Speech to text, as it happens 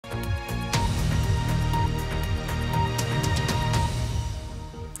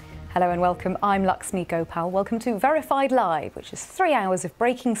Hello and welcome. I'm Luxmy Gopal. Welcome to Verified Live, which is 3 hours of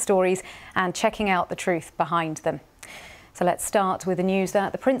breaking stories and checking out the truth behind them. So let's start with the news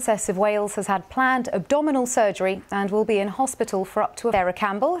that the Princess of Wales has had planned abdominal surgery and will be in hospital for up to Sarah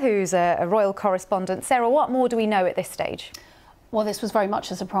Campbell, who's a royal correspondent. Sarah, what more do we know at this stage? Well, this was very much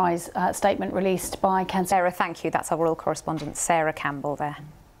a surprise statement released by Ken. Sarah, thank you. That's our royal correspondent, Sarah Campbell there.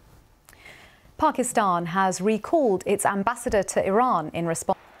 Pakistan has recalled its ambassador to Iran in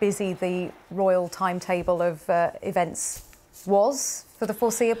response. Busy the royal timetable of events was for the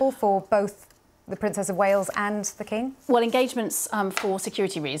foreseeable for both the Princess of Wales and the King? Well, engagements for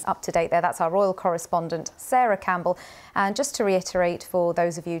security reasons. Up to date there, that's our royal correspondent, Sarah Campbell. And just to reiterate for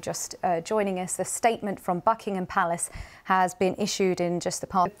those of you just joining us, the statement from Buckingham Palace has been issued in just the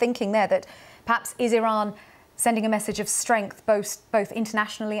past. Thinking there that perhaps is Iran sending a message of strength both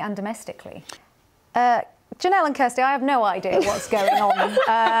internationally and domestically? Janelle and Kirsty, I have no idea what's going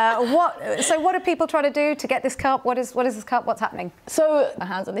on. So what are people trying to do to get this cup? What is this cup? What's happening? So, my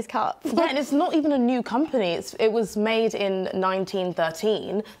hands on this cup. Yeah, and it's not even a new company. It was made in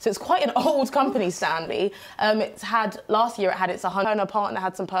 1913, so it's quite an old company, Stanley. Last year it had its 100 partner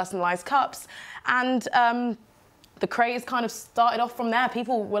had some personalised cups, and the craze kind of started off from there.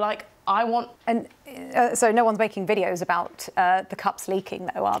 People were like, I want... And so no one's making videos about the cups leaking,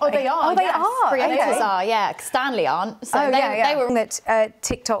 though, are they? Oh, they are. Oh, they yes. are. Creators are, yeah. Stanley aren't. So they were that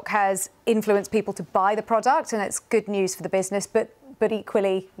TikTok has influenced people to buy the product, and it's good news for the business, but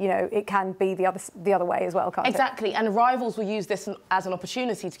equally, you know, it can be the other way as well, can't it? Exactly, and rivals will use this as an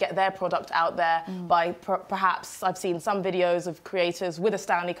opportunity to get their product out there by perhaps, I've seen some videos of creators with a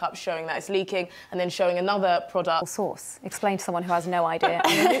Stanley Cup showing that it's leaking and then showing another product. Source. Explain to someone who has no idea.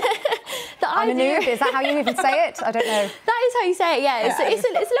 I'm a noob. Is that how you even say it? I don't know. That is how you say it, yeah. It's a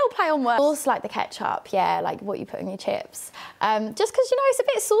little play on words. Sauce like the ketchup, yeah, like what you put in your chips. Just because, you know, it's a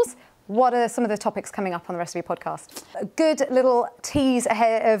bit sauce. What are some of the topics coming up on the rest of your podcast? A good little tease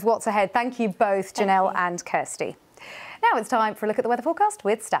ahead of what's ahead. Thank you both, Janelle and Kirsty. Now it's time for a look at the weather forecast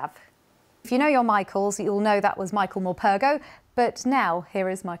with Stav. If you know your Michaels, you'll know that was Michael Morpurgo, but now here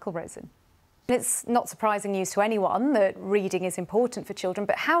is Michael Rosen. It's not surprising news to anyone that reading is important for children,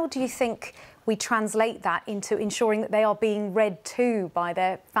 but how do you think we translate that into ensuring that they are being read to by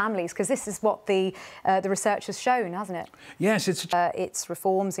their families? Because this is what the research has shown, hasn't it? Yes, its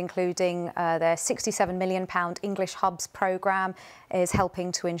reforms, including their £67 million English Hubs programme, is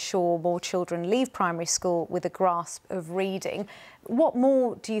helping to ensure more children leave primary school with a grasp of reading. What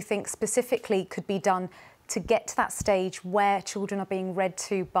more do you think specifically could be done to get to that stage where children are being read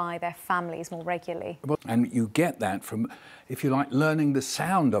to by their families more regularly? And you get that from, if you like, learning the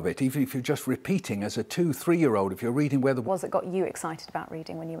sound of it, even if you're just repeating as a 2-3-year-old, if you're reading where the... Was it got you excited about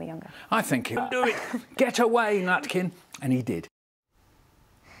reading when you were younger? I think he'll do it. Get away, Nutkin. And he did.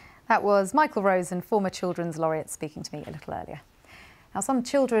 That was Michael Rosen, former Children's Laureate, speaking to me a little earlier. Now, some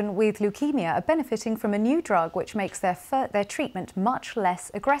children with leukemia are benefiting from a new drug which makes their treatment much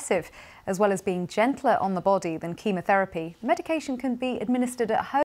less aggressive. As well as being gentler on the body than chemotherapy, the medication can be administered at home.